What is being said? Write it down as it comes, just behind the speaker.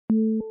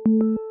Hello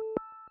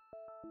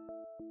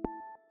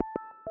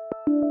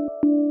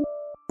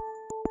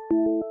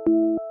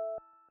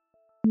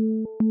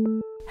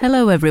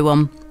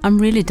everyone, I'm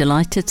really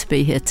delighted to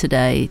be here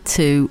today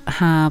to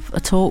have a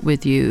talk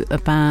with you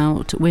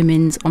about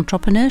women's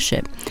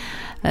entrepreneurship.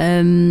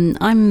 I'm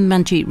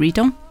Manjeet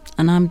Ridon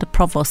and I'm the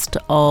Provost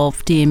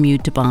of DMU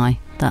Dubai.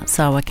 That's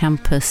our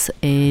campus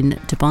in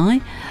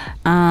Dubai,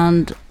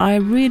 and I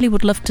really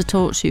would love to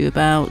talk to you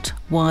about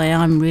why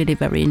I'm really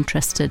very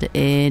interested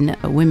in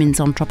women's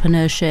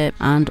entrepreneurship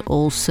and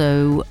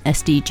also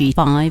SDG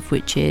 5,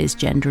 which is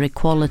gender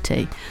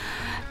equality.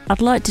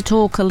 I'd like to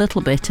talk a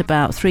little bit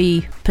about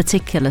three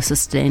particular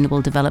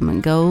sustainable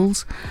development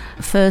goals.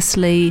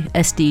 Firstly,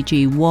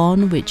 SDG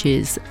 1, which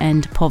is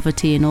end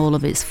poverty in all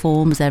of its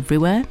forms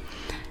everywhere.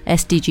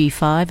 SDG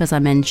 5, as I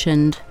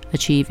mentioned,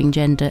 achieving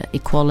gender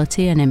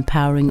equality and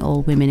empowering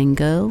all women and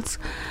girls.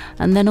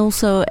 And then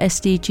also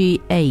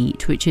SDG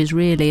 8, which is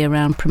really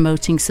around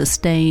promoting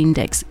sustained,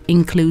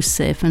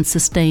 inclusive and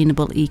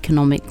sustainable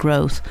economic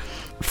growth,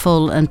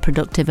 full and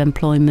productive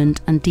employment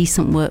and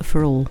decent work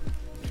for all.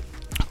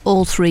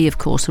 All three, of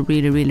course, are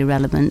really, really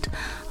relevant,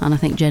 and I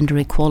think gender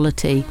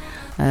equality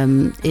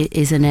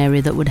is an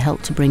area that would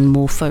help to bring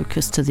more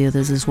focus to the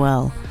others as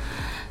well.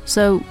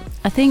 So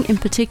I think in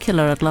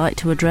particular I'd like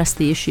to address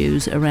the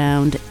issues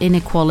around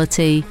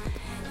inequality,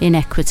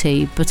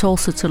 inequity, but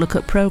also to look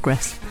at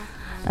progress.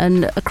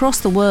 And across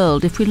the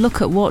world, if we look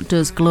at what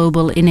does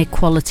global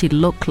inequality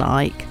look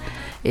like,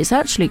 it's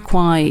actually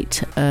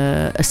quite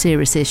a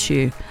serious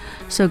issue.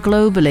 So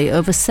globally,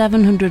 over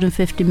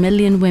 750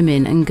 million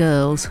women and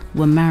girls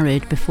were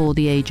married before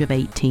the age of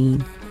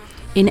 18.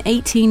 In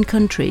 18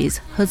 countries,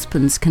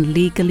 husbands can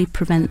legally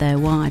prevent their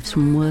wives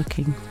from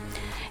working.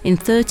 In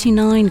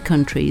 39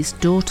 countries,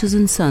 daughters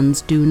and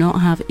sons do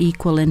not have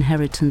equal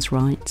inheritance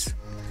rights.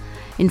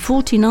 In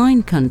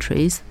 49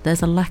 countries,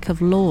 there's a lack of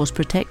laws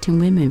protecting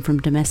women from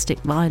domestic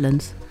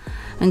violence.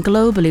 And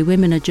globally,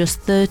 women are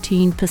just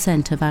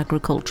 13% of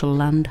agricultural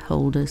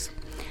landholders.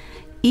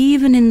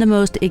 Even in the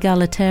most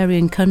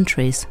egalitarian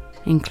countries,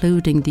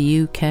 including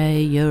the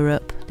UK,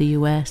 Europe, the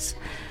US,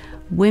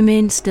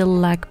 women still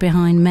lag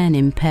behind men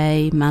in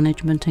pay,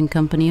 management and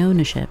company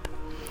ownership.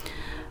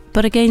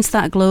 But against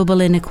that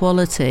global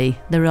inequality,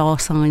 there are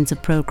signs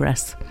of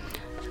progress.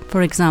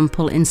 For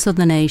example, in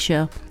Southern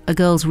Asia, a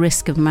girl's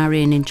risk of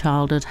marrying in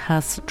childhood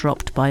has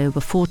dropped by over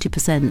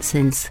 40%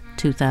 since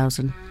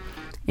 2000.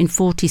 In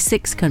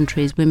 46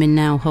 countries, women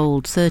now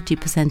hold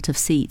 30% of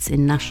seats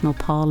in national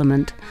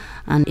parliament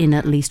and in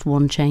at least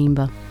one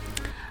chamber.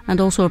 And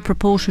also a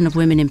proportion of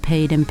women in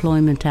paid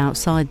employment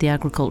outside the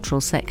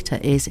agricultural sector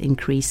is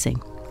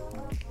increasing.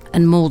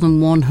 And more than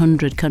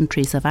 100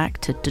 countries have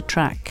acted to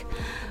track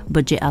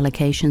budget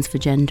allocations for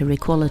gender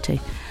equality.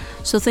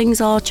 So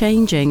things are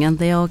changing and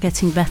they are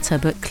getting better,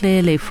 but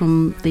clearly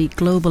from the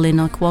global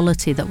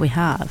inequality that we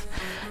have,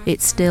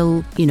 it's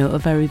still, a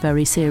very,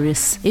 very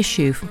serious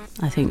issue,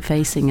 I think,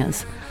 facing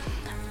us.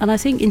 And I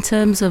think in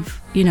terms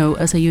of,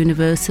 as a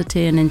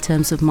university and in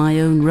terms of my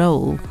own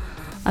role,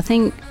 I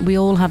think we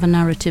all have a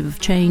narrative of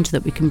change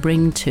that we can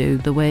bring to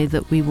the way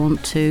that we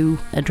want to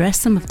address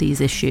some of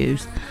these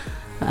issues.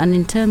 And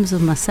in terms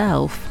of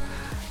myself,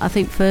 I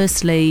think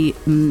firstly,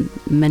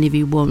 many of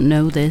you won't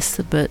know this,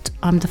 but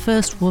I'm the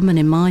first woman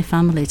in my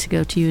family to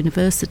go to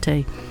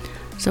university.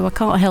 So I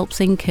can't help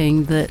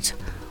thinking that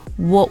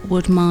what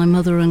would my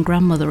mother and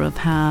grandmother have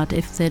had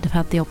if they'd have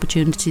had the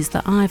opportunities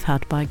that I've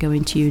had by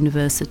going to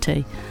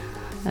university?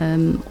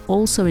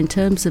 Also in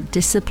terms of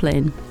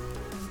discipline,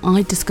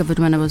 I discovered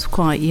when I was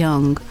quite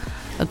young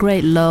a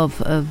great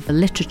love of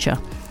literature,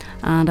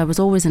 and I was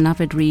always an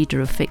avid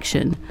reader of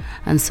fiction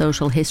and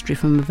social history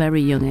from a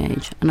very young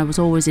age, and I was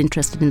always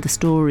interested in the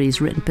stories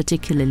written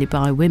particularly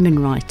by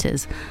women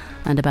writers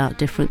and about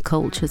different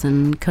cultures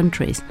and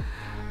countries.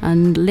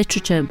 And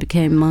literature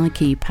became my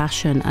key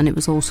passion, and it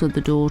was also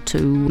the door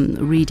to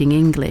reading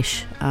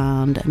English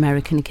and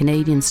American and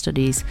Canadian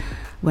studies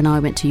when I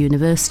went to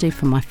university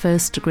for my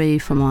first degree,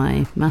 for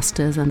my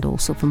master's and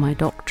also for my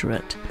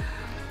doctorate.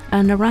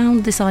 And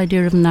around this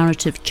idea of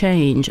narrative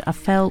change, I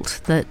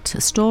felt that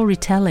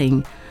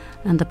storytelling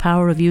and the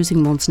power of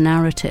using one's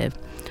narrative,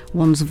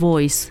 one's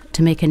voice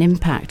to make an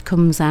impact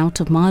comes out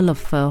of my love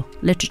for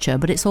literature,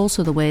 but it's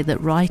also the way that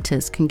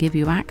writers can give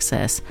you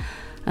access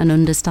an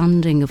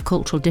understanding of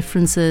cultural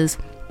differences,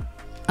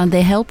 and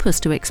they help us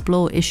to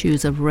explore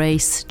issues of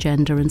race,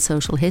 gender and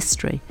social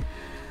history.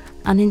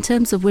 And in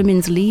terms of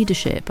women's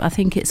leadership, I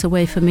think it's a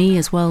way for me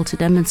as well to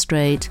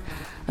demonstrate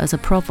as a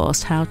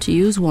provost how to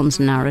use one's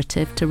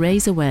narrative to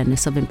raise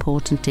awareness of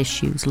important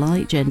issues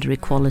like gender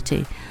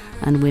equality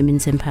and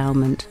women's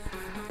empowerment.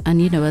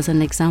 And as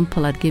an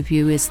example I'd give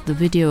you is the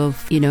video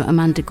of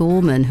Amanda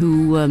Gorman,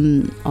 who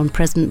on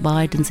President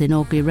Biden's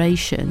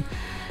inauguration,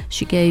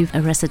 she gave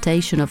a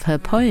recitation of her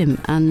poem,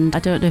 and I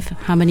don't know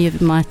how many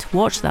of you might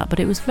watch that, but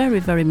it was very,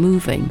 very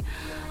moving.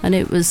 And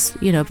it was,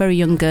 a very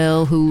young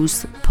girl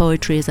whose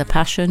poetry is a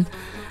passion,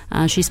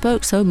 and she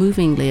spoke so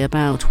movingly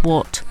about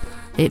what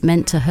it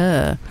meant to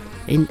her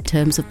in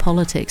terms of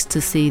politics to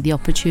see the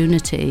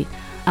opportunity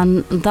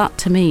And that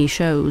to me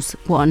shows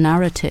what a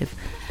narrative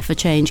for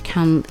change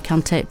can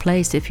take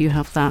place if you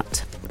have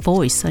that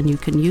voice and you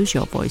can use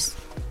your voice.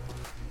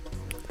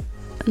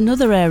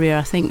 Another area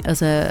I think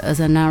as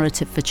a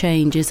narrative for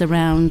change is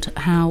around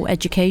how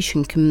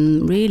education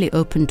can really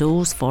open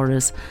doors for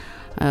us.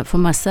 For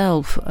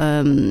myself,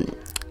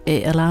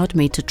 it allowed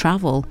me to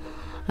travel.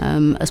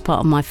 As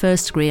part of my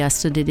first degree, I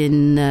studied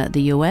in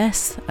the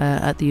US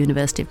at the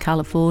University of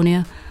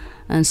California,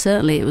 and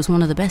certainly it was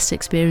one of the best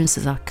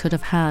experiences I could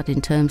have had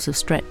in terms of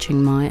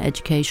stretching my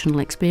educational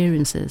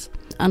experiences.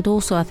 And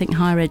also I think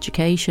higher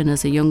education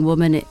as a young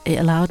woman, it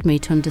allowed me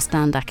to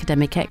understand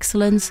academic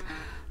excellence,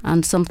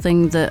 and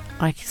something that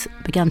I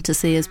began to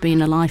see as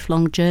being a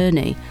lifelong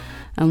journey,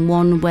 and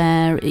one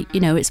where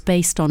it's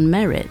based on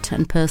merit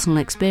and personal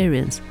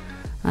experience.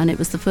 And it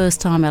was the first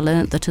time I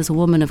learnt that as a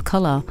woman of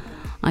colour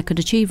I could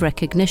achieve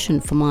recognition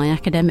for my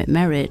academic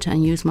merit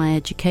and use my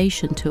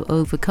education to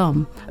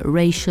overcome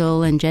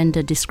racial and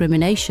gender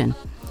discrimination.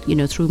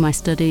 Through my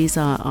studies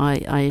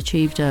I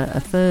achieved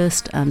a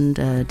first and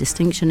a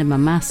distinction in my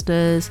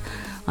master's.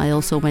 I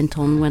also went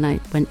on, when I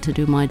went to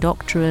do my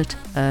doctorate,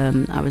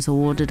 I was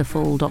awarded a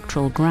full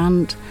doctoral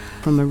grant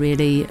from a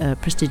really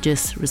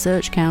prestigious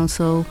research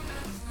council.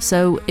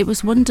 So it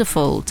was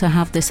wonderful to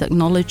have this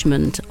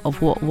acknowledgement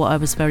of what I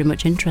was very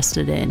much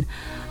interested in,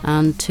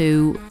 and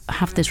to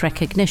have this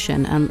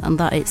recognition, and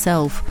that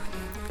itself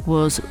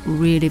was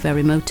really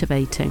very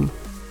motivating.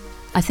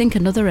 I think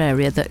another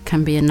area that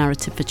can be a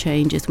narrative for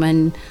change is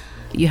when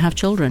you have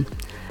children.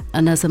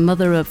 And as a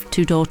mother of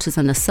 2 daughters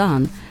and a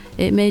son,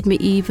 it made me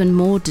even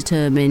more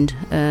determined,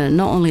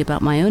 not only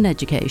about my own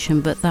education,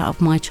 but that of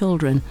my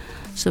children.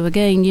 So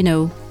again,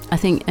 I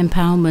think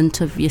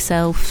empowerment of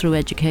yourself through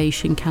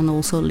education can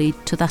also lead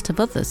to that of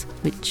others,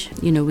 which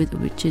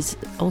is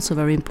also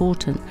very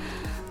important.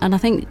 And I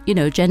think,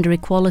 gender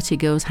equality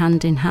goes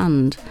hand in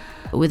hand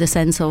with a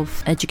sense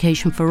of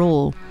education for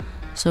all.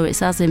 So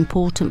it's as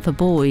important for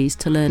boys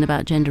to learn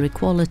about gender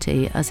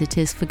equality as it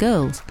is for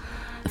girls.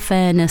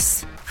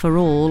 Fairness for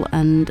all,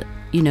 and,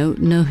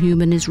 no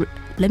human is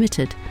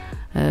limited.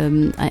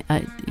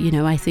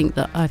 I think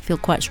that I feel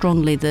quite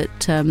strongly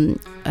that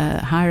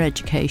higher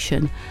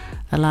education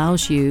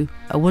allows you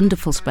a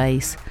wonderful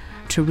space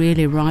to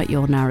really write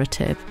your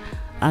narrative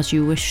as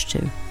you wish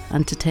to,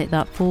 and to take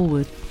that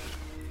forward.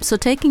 So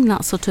taking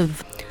that sort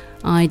of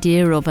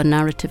idea of a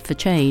narrative for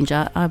change,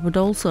 I would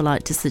also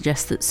like to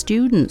suggest that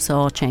students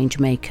are change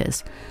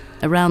makers.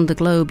 Around the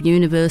globe,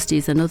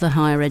 universities and other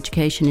higher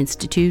education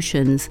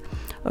institutions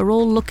are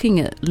all looking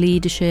at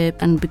leadership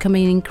and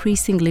becoming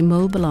increasingly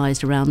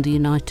mobilised around the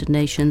United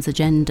Nations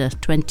Agenda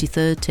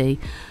 2030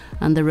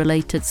 and the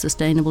related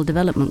Sustainable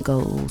Development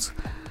Goals.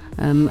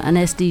 And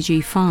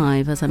SDG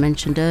 5, as I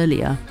mentioned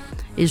earlier,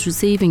 is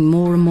receiving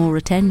more and more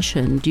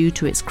attention due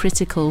to its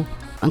critical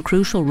and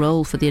crucial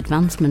role for the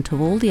advancement of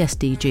all the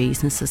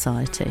SDGs in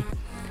society.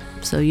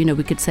 So,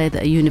 we could say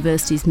that a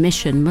university's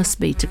mission must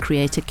be to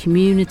create a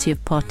community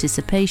of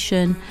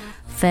participation,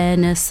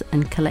 fairness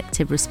and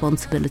collective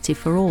responsibility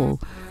for all,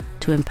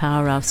 to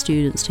empower our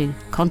students to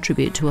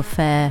contribute to a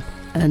fair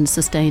and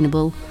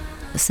sustainable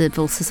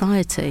civil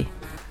society.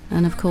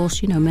 And of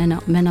course,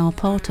 men are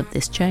part of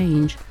this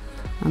change,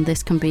 and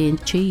this can be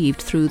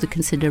achieved through the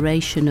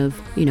consideration of,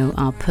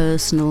 our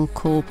personal,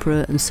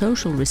 corporate and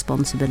social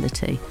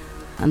responsibility.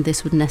 And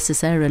this would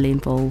necessarily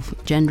involve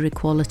gender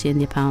equality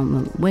and the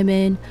empowerment of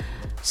women,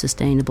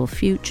 sustainable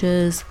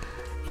futures,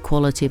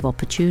 equality of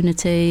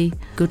opportunity,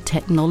 good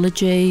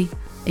technology,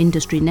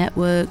 industry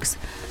networks,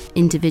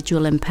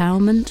 individual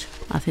empowerment.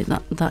 I think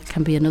that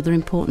can be another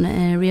important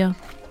area.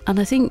 And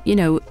I think,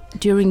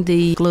 during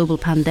the global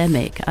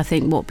pandemic, I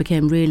think what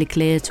became really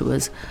clear to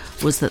us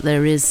was that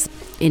there is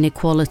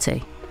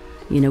inequality.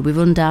 We've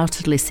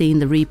undoubtedly seen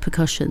the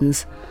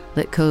repercussions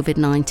that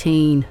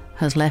COVID-19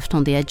 has left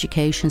on the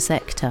education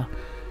sector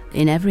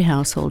in every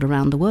household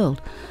around the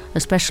world,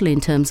 especially in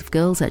terms of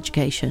girls'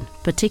 education,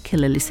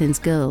 particularly since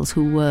girls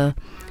who were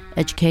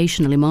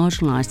educationally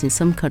marginalised in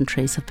some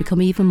countries have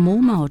become even more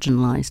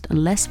marginalised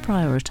and less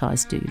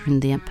prioritised during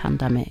the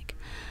pandemic.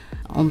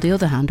 On the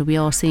other hand, we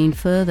are seeing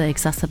further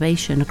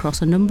exacerbation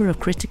across a number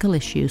of critical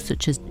issues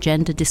such as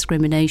gender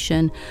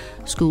discrimination,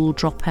 school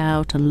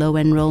dropout and low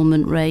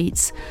enrolment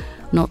rates,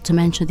 not to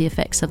mention the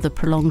effects of the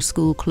prolonged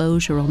school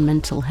closure on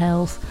mental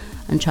health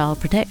and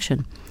child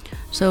protection.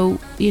 So,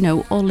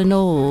 all in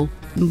all,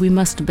 we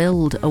must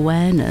build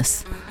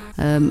awareness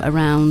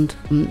around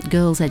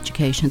girls'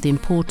 education, the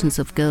importance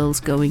of girls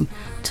going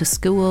to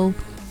school,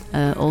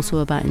 also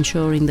about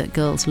ensuring that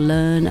girls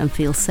learn and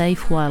feel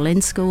safe while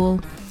in school,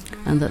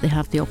 and that they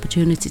have the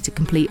opportunity to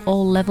complete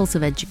all levels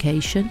of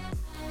education,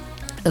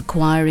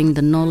 acquiring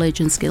the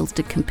knowledge and skills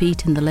to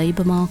compete in the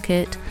labour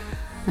market,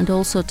 and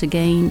also to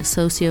gain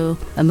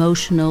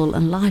socio-emotional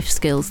and life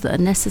skills that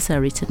are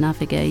necessary to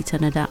navigate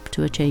and adapt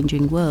to a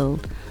changing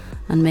world,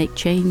 and make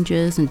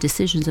changes and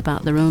decisions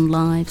about their own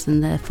lives,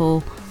 and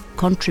therefore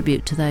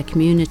contribute to their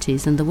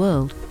communities and the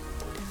world.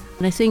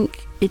 And I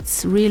think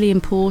it's really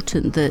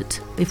important that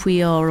if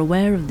we are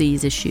aware of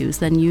these issues,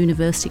 then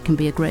university can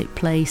be a great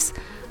place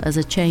as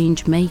a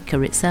change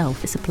maker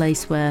itself. It's a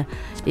place where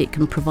it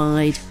can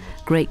provide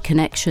great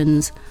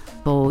connections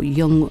for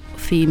young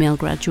female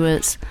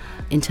graduates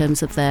in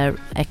terms of their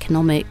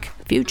economic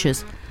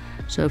futures.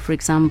 So, for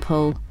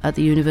example, at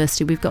the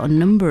university, we've got a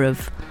number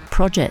of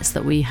projects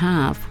that we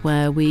have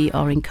where we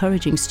are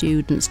encouraging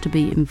students to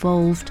be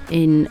involved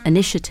in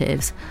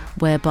initiatives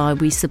whereby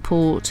we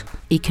support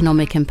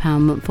economic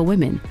empowerment for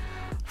women.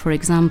 For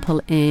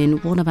example, in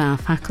one of our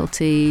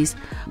faculties,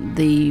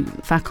 the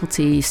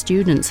faculty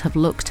students have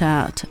looked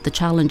at the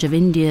challenge of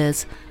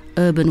India's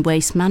urban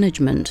waste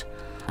management.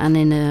 And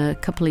in a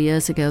couple of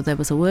years ago, there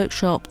was a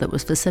workshop that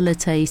was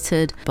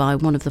facilitated by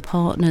one of the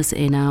partners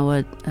in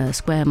our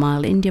Square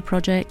Mile India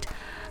project.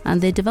 And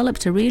they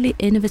developed a really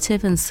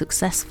innovative and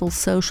successful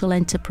social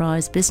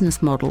enterprise business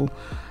model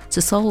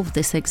to solve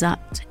this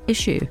exact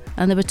issue.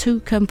 And there were two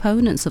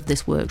components of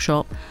this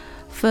workshop.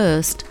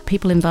 First,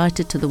 people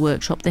invited to the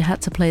workshop, they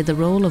had to play the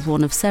role of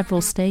one of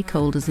several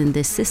stakeholders in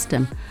this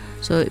system.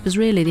 So it was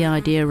really the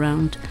idea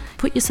around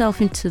put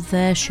yourself into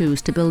their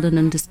shoes to build an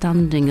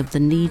understanding of the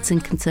needs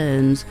and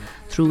concerns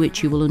through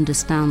which you will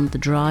understand the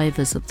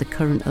drivers of the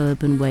current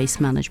urban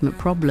waste management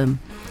problem.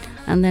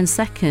 And then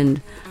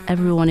second,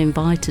 everyone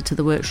invited to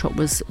the workshop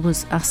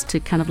was asked to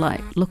kind of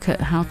like look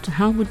at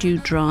how would you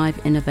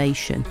drive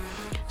innovation.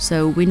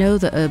 So we know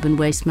that urban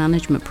waste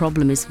management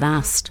problem is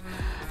vast.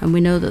 And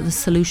we know that the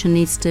solution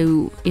needs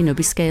to,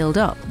 be scaled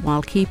up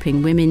while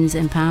keeping women's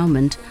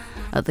empowerment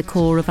at the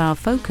core of our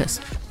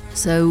focus.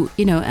 So,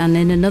 and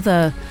in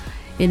another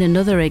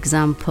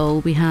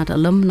example, we had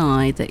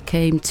alumni that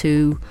came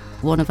to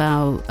one of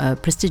our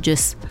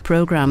prestigious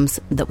programs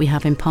that we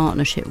have in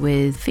partnership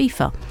with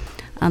FIFA.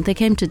 And they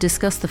came to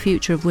discuss the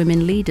future of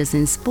women leaders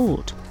in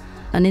sport.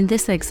 And in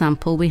this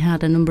example, we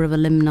had a number of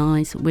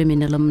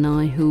women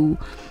alumni who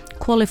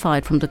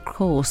qualified from the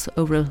course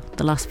over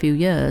the last few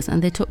years,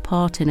 and they took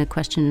part in a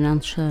question and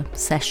answer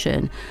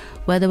session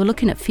where they were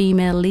looking at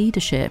female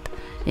leadership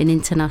in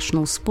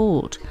international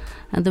sport,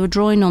 and they were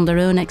drawing on their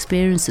own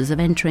experiences of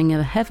entering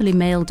a heavily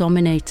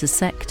male-dominated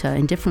sector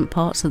in different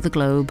parts of the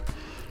globe.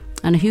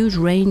 And a huge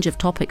range of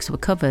topics were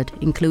covered,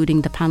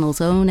 including the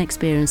panel's own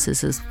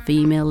experiences as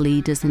female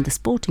leaders in the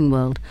sporting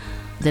world.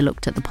 They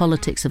looked at the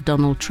politics of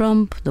Donald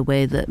Trump, the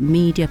way that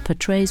media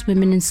portrays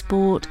women in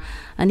sport,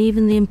 and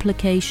even the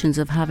implications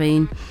of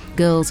having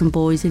girls and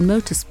boys in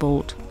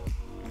motorsport.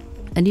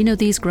 And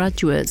these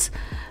graduates,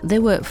 they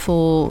work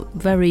for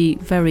very,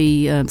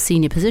 very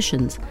senior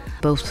positions,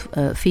 both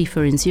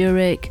FIFA in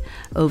Zurich,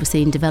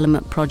 overseeing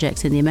development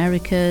projects in the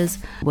Americas,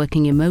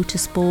 working in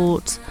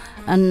motorsports.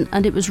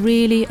 And it was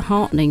really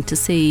heartening to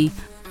see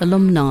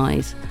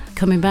alumni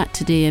coming back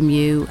to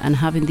DMU and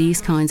having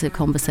these kinds of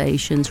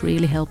conversations,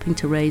 really helping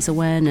to raise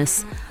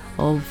awareness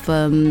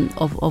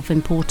of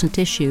important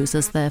issues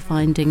as they're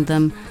finding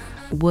them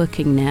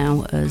working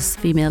now as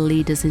female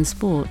leaders in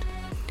sport.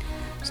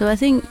 So I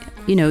think,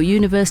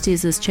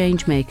 universities as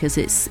change makers,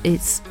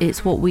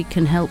 it's what we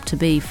can help to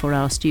be for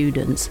our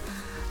students.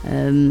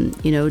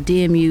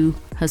 DMU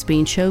has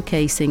been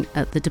showcasing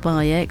at the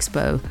Dubai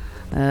Expo,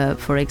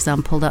 for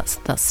example,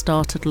 that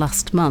started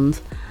last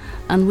month.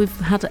 And we've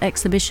had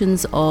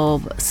exhibitions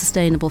of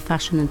sustainable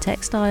fashion and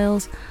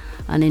textiles.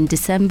 And in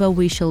December,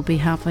 we shall be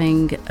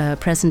having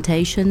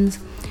presentations,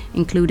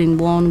 including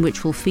one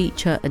which will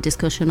feature a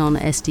discussion on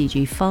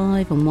SDG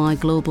 5 and why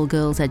global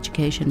girls'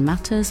 education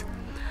matters.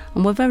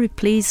 And we're very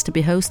pleased to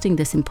be hosting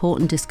this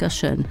important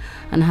discussion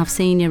and have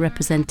senior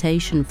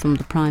representation from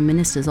the Prime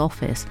Minister's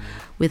office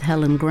with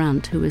Helen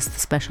Grant, who is the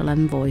Special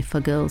Envoy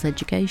for Girls'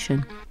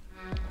 Education.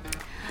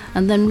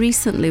 And then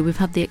recently we've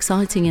had the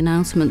exciting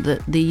announcement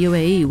that the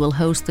UAE will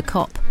host the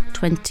COP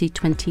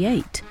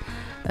 28,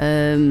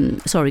 and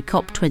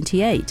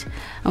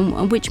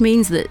which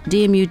means that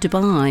DMU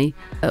Dubai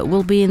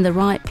will be in the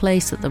right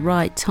place at the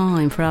right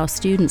time for our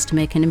students to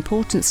make an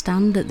important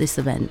stand at this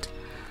event.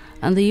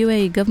 And the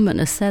UAE government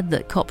has said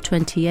that COP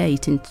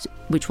 28,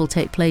 which will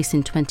take place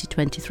in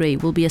 2023,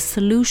 will be a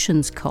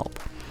solutions COP.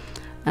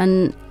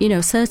 And,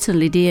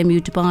 certainly DMU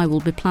Dubai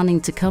will be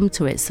planning to come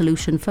to it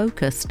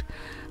solution-focused.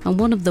 And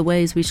one of the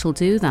ways we shall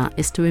do that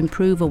is to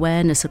improve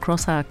awareness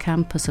across our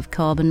campus of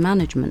carbon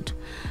management.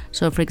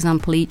 So, for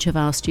example, each of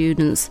our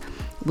students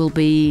will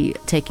be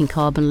taking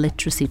carbon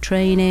literacy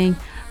training,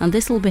 and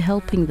this will be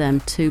helping them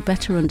to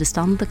better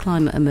understand the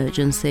climate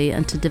emergency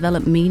and to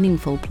develop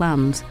meaningful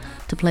plans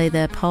to play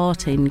their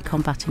part in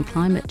combating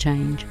climate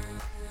change.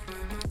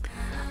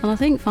 And I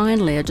think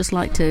finally I'd just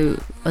like to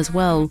as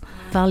well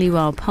value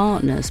our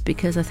partners,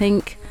 because I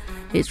think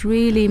it's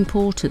really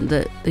important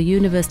that the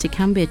university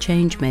can be a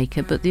change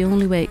maker, but the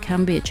only way it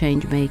can be a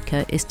change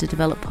maker is to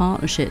develop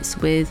partnerships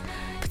with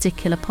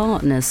particular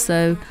partners.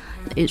 So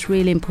it's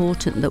really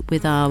important that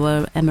with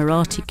our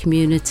Emirati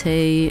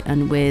community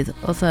and with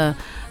other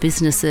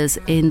businesses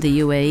in the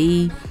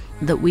UAE,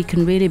 that we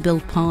can really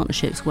build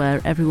partnerships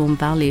where everyone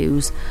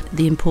values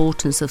the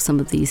importance of some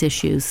of these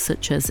issues,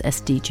 such as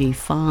SDG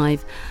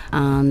 5,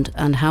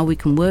 and how we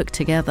can work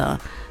together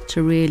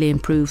to really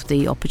improve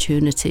the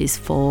opportunities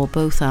for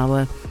both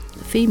our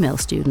female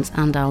students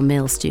and our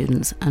male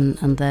students, and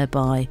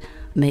thereby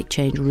make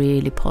change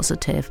really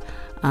positive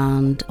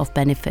and of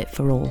benefit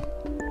for all.